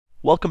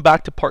Welcome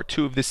back to part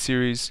 2 of this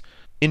series.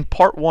 In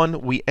part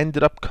 1, we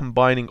ended up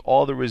combining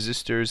all the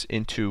resistors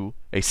into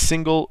a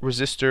single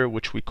resistor,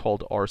 which we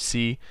called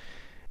RC.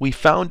 We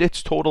found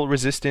its total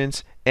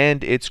resistance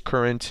and its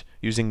current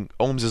using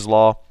Ohm's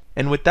law.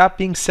 And with that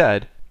being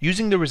said,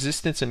 using the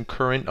resistance and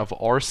current of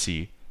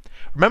RC,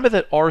 remember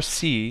that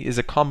RC is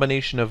a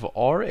combination of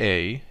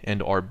RA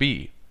and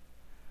RB.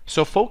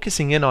 So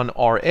focusing in on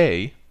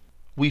RA,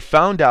 we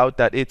found out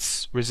that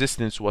its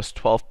resistance was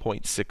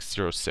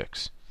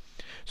 12.606.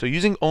 So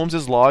using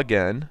Ohm's law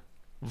again,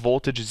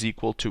 voltage is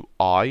equal to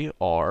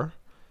IR.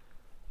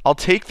 I'll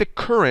take the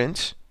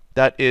current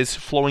that is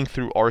flowing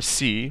through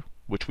RC,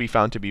 which we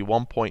found to be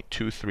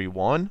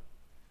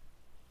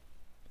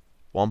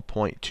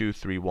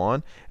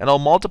 1.231, and I'll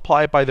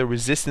multiply it by the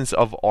resistance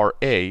of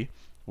RA,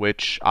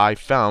 which I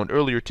found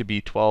earlier to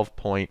be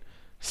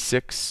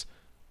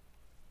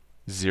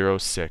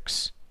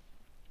 12.606.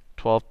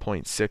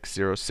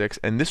 12.606,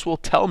 and this will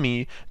tell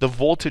me the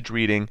voltage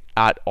reading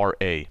at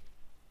RA.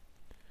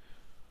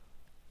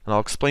 And I'll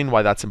explain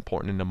why that's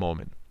important in a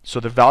moment. So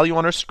the value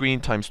on our screen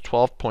times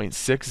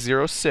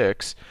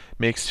 12.606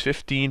 makes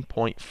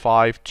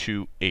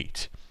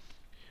 15.528.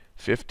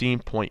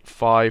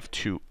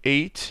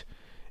 15.528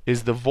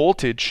 is the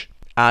voltage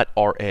at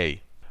RA.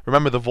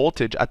 Remember, the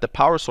voltage at the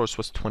power source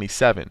was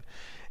 27,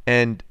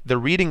 and the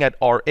reading at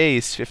RA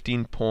is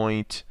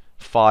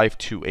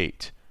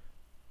 15.528.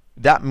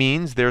 That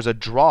means there's a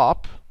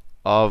drop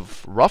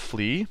of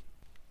roughly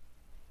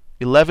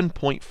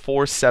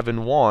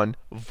 11.471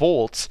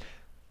 volts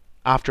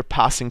after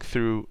passing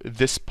through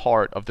this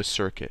part of the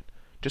circuit.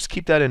 Just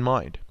keep that in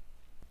mind.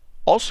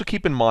 Also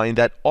keep in mind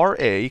that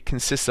RA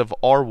consists of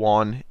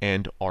R1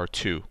 and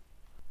R2.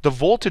 The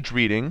voltage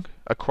reading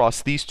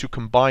across these two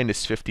combined is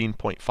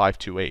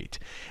 15.528.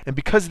 And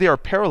because they are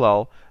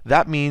parallel,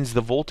 that means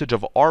the voltage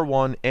of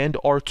R1 and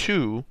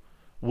R2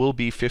 will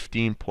be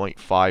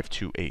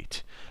 15.528.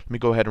 Let me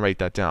go ahead and write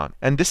that down.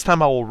 And this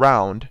time I will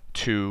round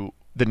to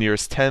the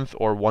nearest tenth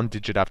or one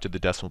digit after the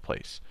decimal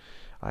place.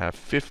 I have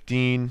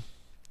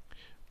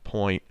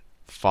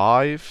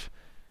 15.5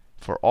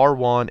 for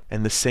R1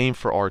 and the same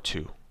for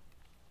R2.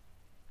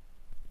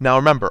 Now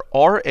remember,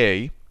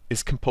 RA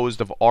is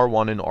composed of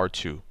R1 and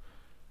R2.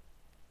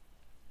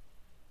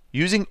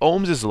 Using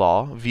Ohm's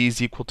law, V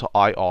is equal to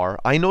IR,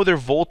 I know their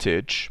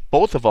voltage,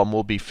 both of them,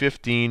 will be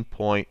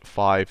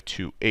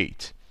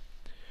 15.528.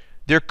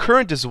 Their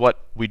current is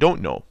what we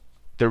don't know.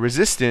 The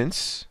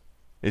resistance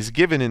is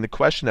given in the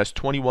question as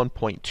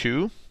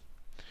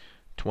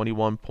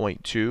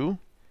 21.2,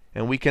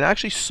 and we can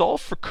actually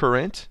solve for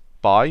current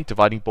by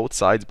dividing both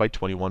sides by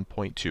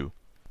 21.2.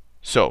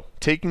 So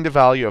taking the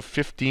value of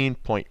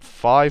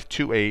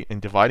 15.528 and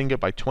dividing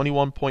it by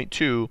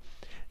 21.2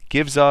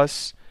 gives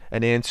us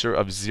an answer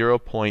of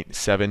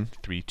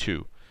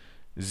 0.732.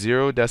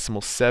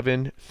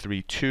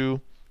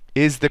 0.732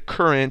 is the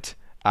current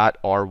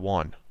at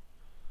R1.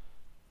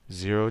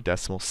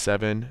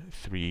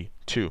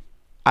 0.732.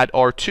 At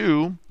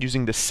R2,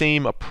 using the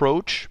same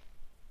approach,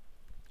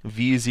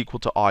 V is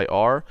equal to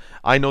IR.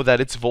 I know that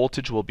its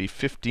voltage will be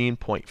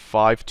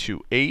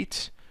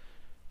 15.528.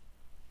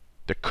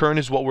 The current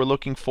is what we're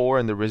looking for,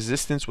 and the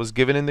resistance was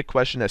given in the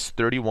question as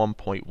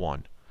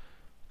 31.1.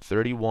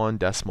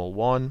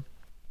 31.1.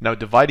 Now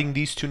dividing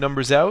these two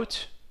numbers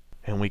out,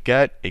 and we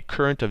get a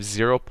current of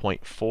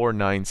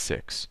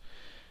 0.496.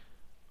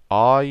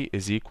 I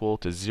is equal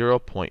to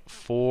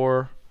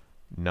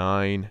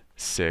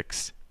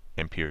 0.496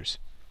 amperes.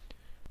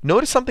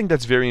 Notice something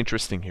that's very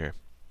interesting here.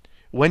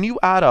 When you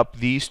add up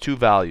these two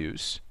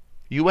values,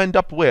 you end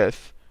up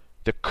with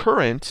the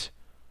current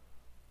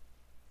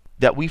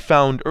that we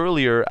found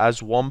earlier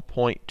as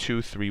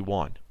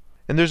 1.231.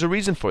 And there's a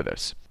reason for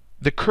this.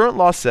 The current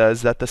law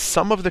says that the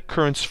sum of the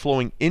currents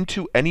flowing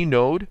into any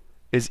node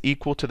is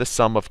equal to the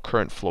sum of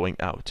current flowing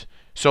out.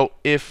 So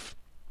if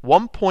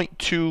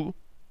 1.2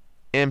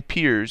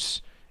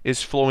 amperes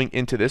is flowing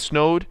into this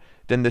node,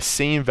 then the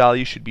same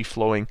value should be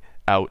flowing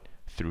out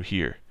through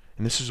here.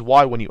 And this is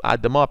why when you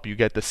add them up, you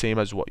get the same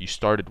as what you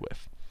started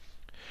with.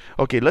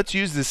 Okay, let's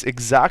use this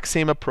exact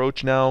same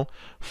approach now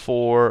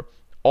for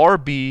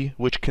RB,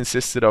 which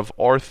consisted of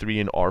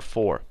R3 and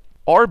R4.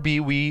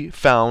 RB, we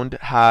found,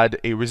 had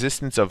a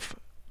resistance of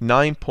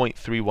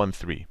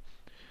 9.313.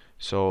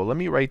 So let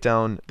me write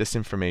down this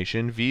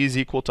information. V is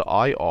equal to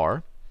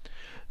IR.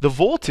 The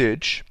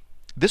voltage,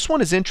 this one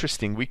is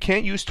interesting. We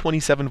can't use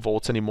 27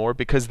 volts anymore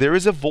because there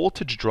is a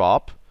voltage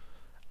drop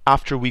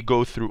after we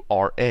go through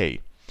RA.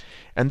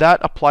 And that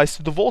applies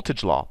to the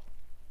voltage law.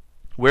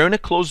 Where in a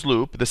closed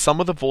loop, the sum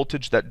of the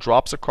voltage that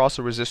drops across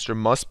a resistor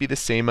must be the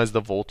same as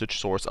the voltage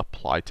source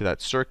applied to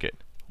that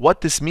circuit.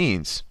 What this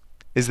means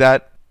is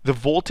that the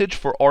voltage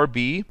for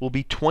RB will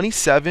be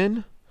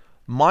 27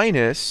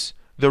 minus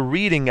the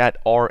reading at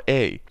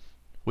RA,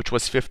 which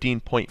was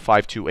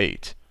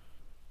 15.528.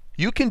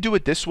 You can do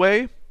it this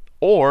way,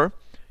 or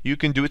you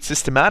can do it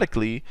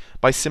systematically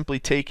by simply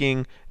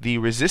taking the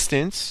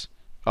resistance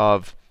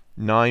of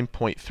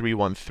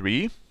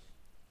 9.313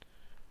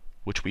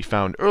 which we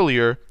found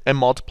earlier, and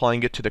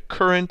multiplying it to the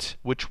current,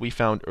 which we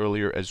found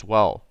earlier as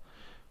well,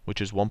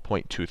 which is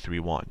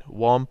 1.231.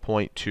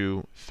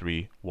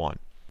 1.231.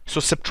 So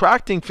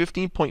subtracting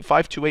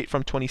 15.528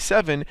 from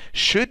 27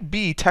 should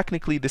be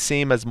technically the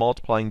same as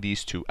multiplying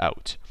these two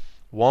out.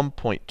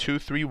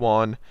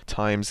 1.231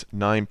 times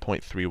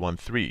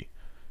 9.313.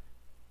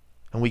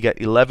 And we get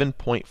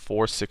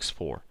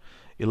 11.464.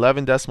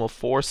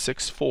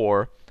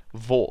 11.464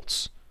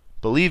 volts.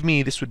 Believe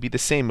me, this would be the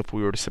same if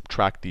we were to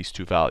subtract these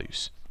two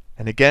values.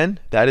 And again,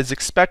 that is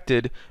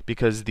expected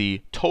because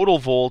the total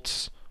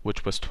volts,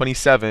 which was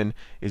 27,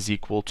 is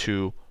equal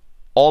to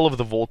all of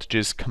the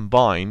voltages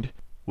combined,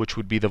 which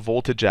would be the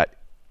voltage at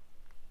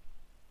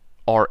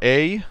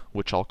RA,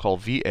 which I'll call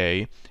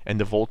VA, and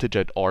the voltage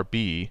at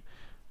RB,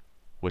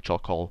 which I'll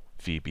call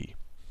VB.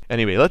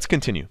 Anyway, let's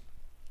continue.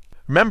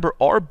 Remember,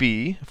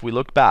 RB, if we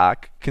look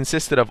back,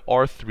 consisted of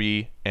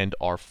R3 and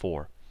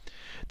R4.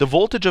 The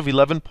voltage of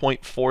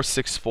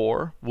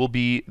 11.464 will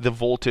be the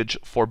voltage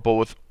for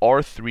both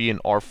R3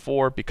 and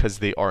R4 because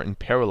they are in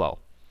parallel.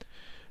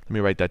 Let me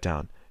write that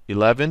down.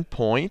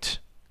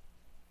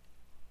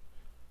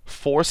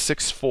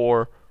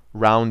 11.464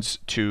 rounds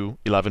to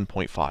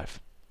 11.5.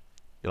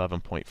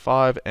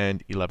 11.5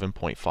 and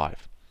 11.5.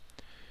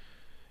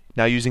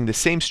 Now using the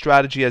same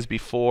strategy as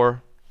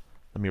before,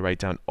 let me write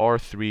down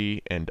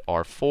R3 and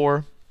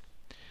R4.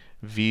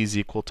 V is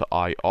equal to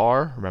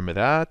IR. Remember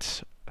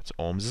that. That's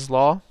Ohm's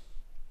law.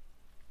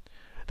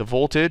 The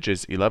voltage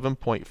is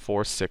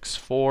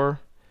 11.464.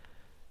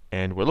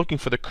 And we're looking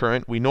for the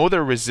current. We know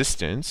their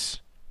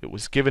resistance. It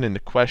was given in the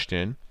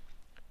question.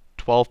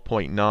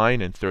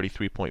 12.9 and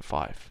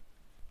 33.5.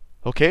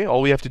 Okay,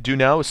 all we have to do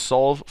now is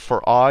solve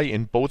for I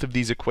in both of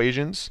these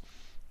equations.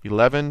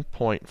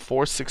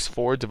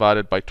 11.464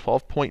 divided by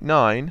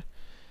 12.9,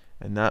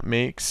 and that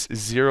makes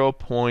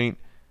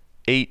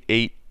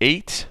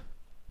 0.888.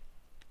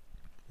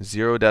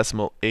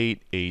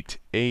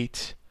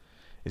 0.888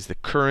 is the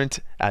current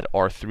at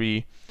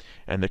R3,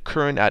 and the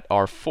current at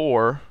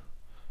R4,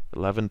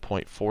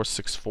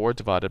 11.464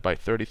 divided by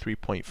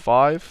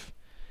 33.5,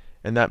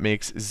 and that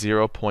makes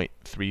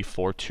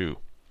 0.342.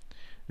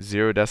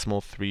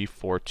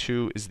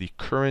 0.342 is the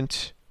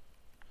current,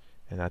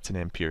 and that's in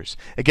amperes.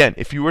 Again,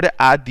 if you were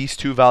to add these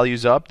two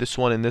values up, this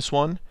one and this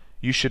one,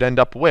 you should end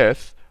up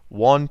with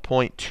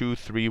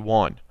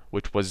 1.231,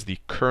 which was the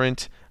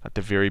current at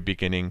the very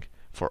beginning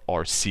for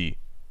RC.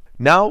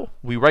 Now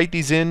we write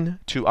these in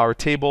to our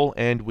table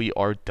and we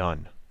are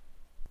done.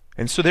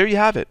 And so there you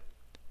have it.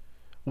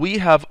 We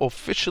have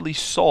officially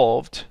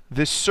solved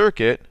this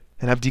circuit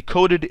and have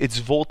decoded its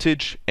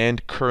voltage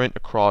and current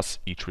across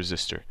each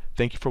resistor.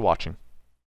 Thank you for watching.